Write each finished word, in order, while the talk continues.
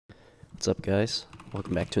What's up, guys?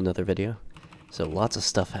 Welcome back to another video. So lots of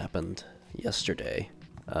stuff happened yesterday.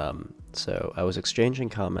 So I was exchanging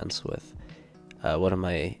comments with one of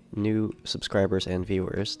my new subscribers and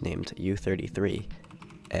viewers named U33,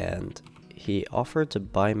 and he offered to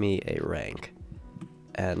buy me a rank.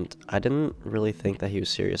 And I didn't really think that he was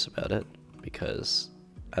serious about it because,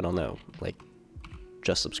 I don't know, like,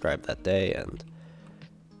 just subscribed that day, and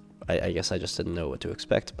I guess I just didn't know what to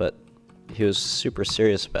expect, but he was super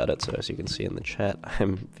serious about it. So as you can see in the chat,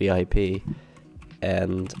 I'm VIP,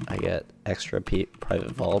 and I get extra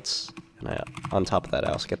private vaults, and on top of that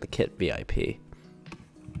I also get the kit VIP,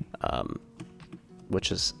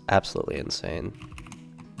 which is absolutely insane.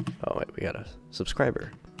 Oh wait, we got a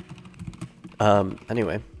subscriber.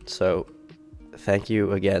 Anyway, so thank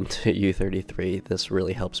you again to U33. This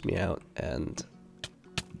really helps me out, and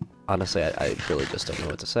honestly, I really just don't know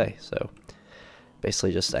what to say. So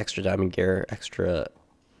basically just extra diamond gear, extra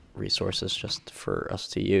resources just for us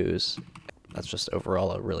to use. That's just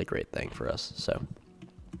overall a really great thing for us, so,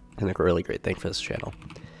 and a really great thing for this channel.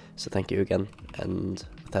 So thank you again, and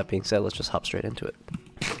with that being said, let's just hop straight into it.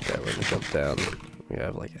 Okay, we're gonna jump down. We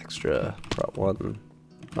have like extra prot 1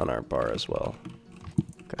 on our bar as well.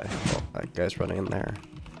 Okay, well, that guy's running in there.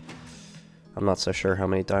 I'm not so sure how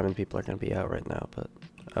many diamond people are gonna be out right now, but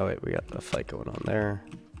oh wait, we got a fight going on there.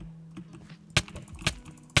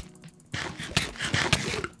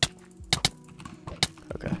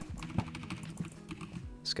 Okay.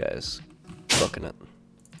 This guy's booking it.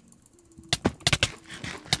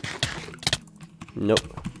 Nope.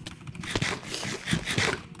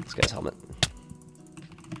 This guy's helmet.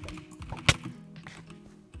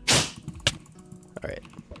 Alright.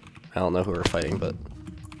 I don't know who we're fighting, but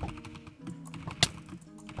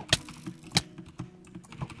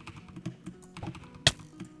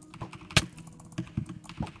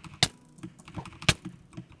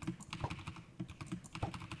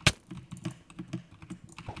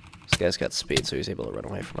this guy's got speed, so he's able to run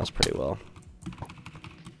away from us pretty well.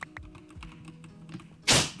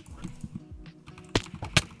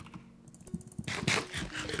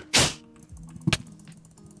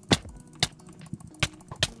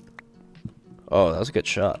 Oh, that was a good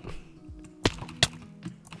shot.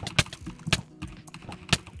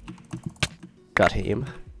 Got him.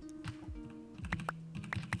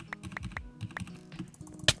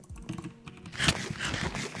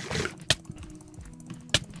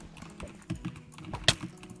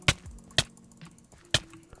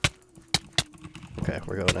 Okay,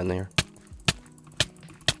 we're going in there.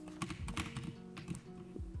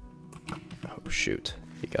 Oh shoot,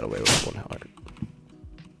 he got away with one heart.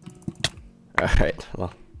 Alright,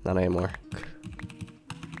 well, not anymore.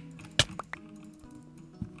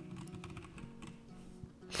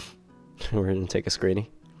 We're gonna take a screeny.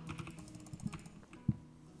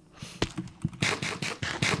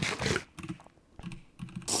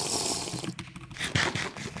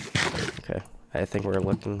 Okay, I think we're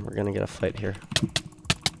gonna get a fight here.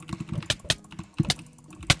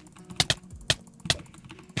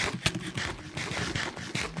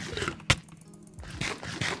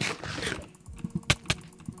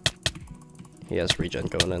 He has regen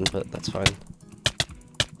going in, but that's fine.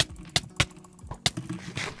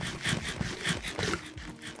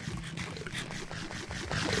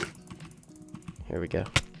 Here we go.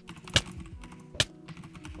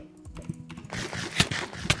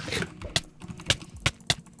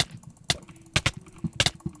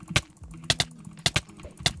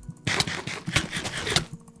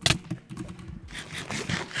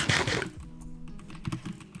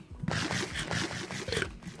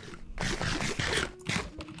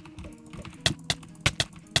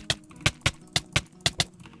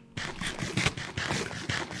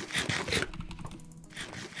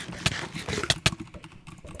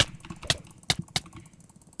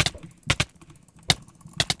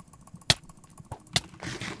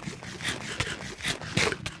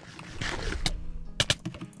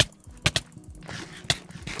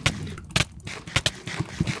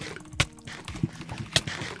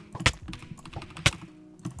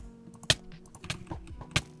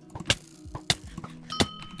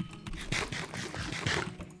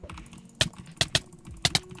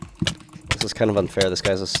 This is kind of unfair. This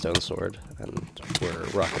guy's a stone sword, and we're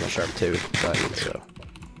rocking a sharp 2 diamond, so.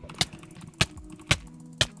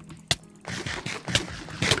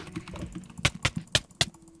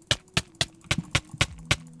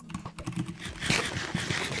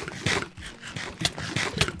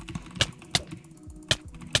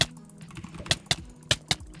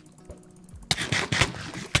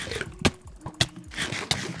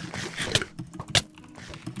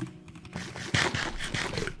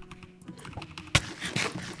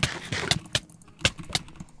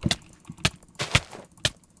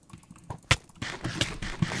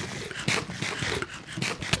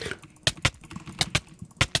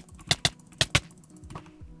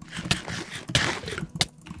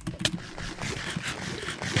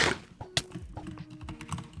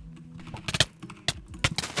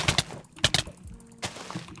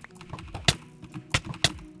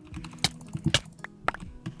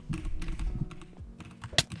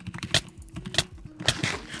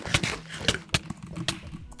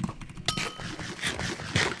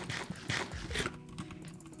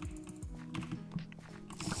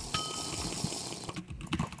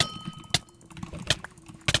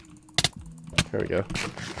 we go.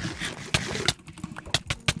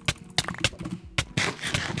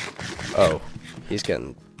 Oh, he's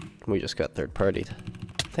getting... We just got third-partied.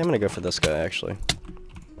 I think I'm gonna go for this guy, actually.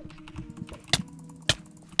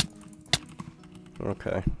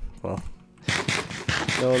 Okay, well...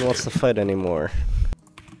 No one wants to fight anymore.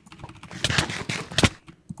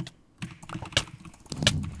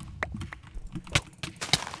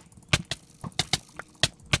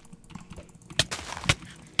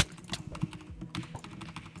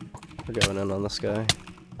 We're going in on this guy.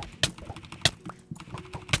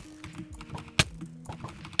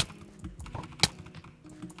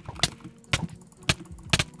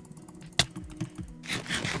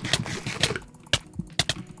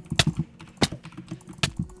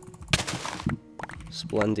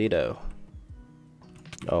 Splendido.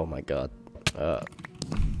 Oh my god.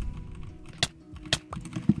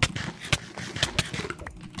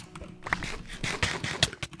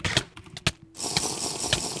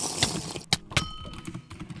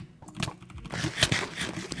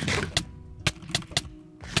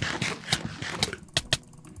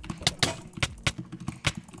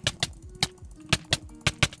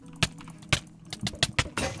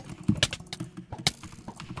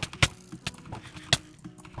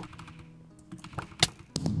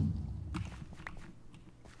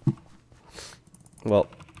 Well,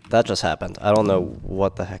 that just happened. I don't know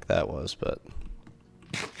what the heck that was, but...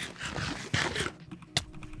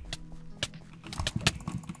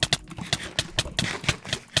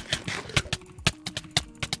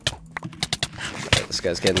 Alright, this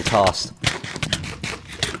guy's getting tossed.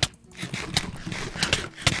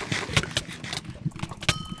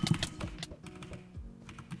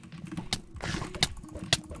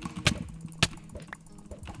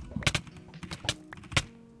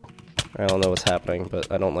 I don't know what's happening,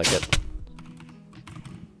 but I don't like it.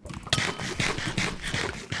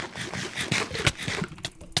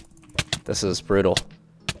 This is brutal.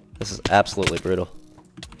 This is absolutely brutal.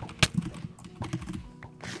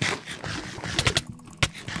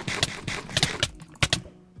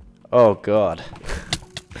 Oh god.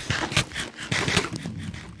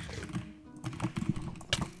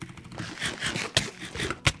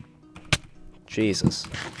 Jesus.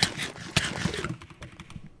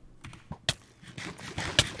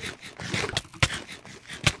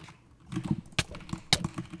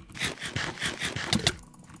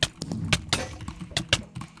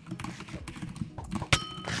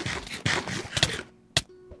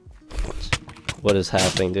 What is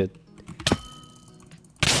happening, dude?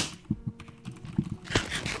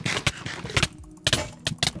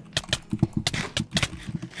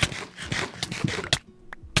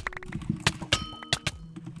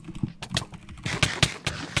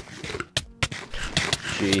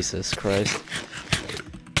 Jesus Christ.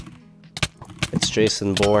 It's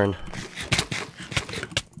Jason Bourne.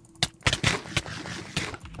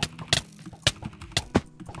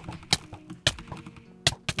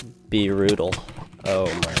 Be brutal. Oh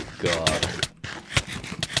my god.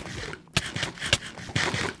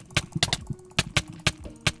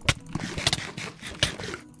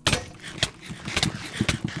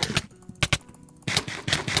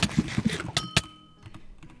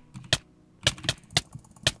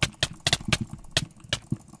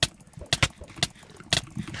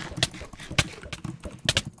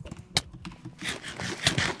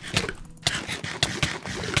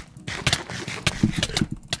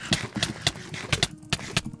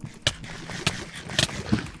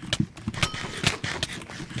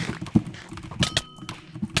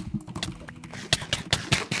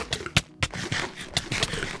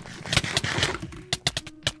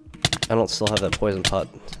 I don't still have that poison pot.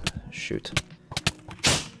 Shoot.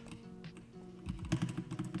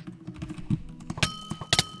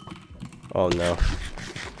 Oh no.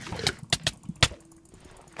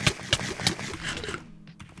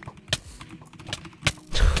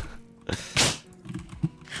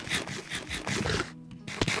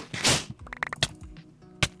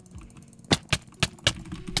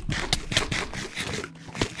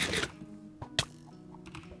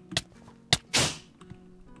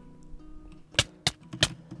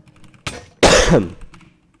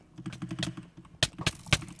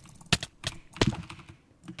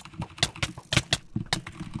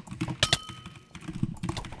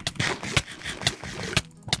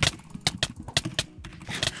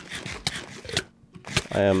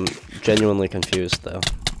 I am genuinely confused, though.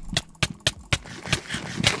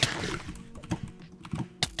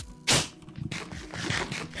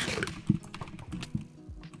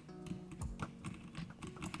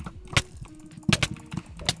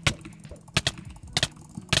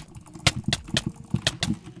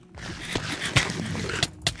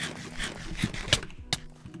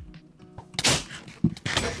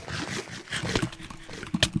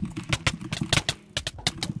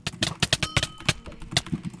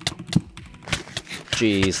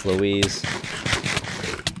 Jeez Louise.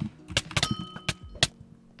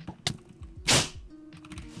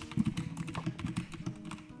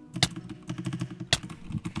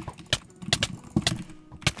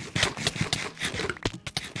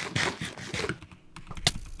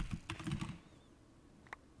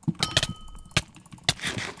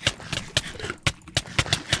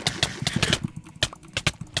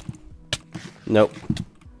 Nope.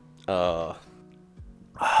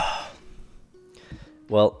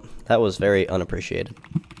 Well, that was very unappreciated.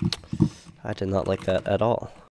 I did not like that at all.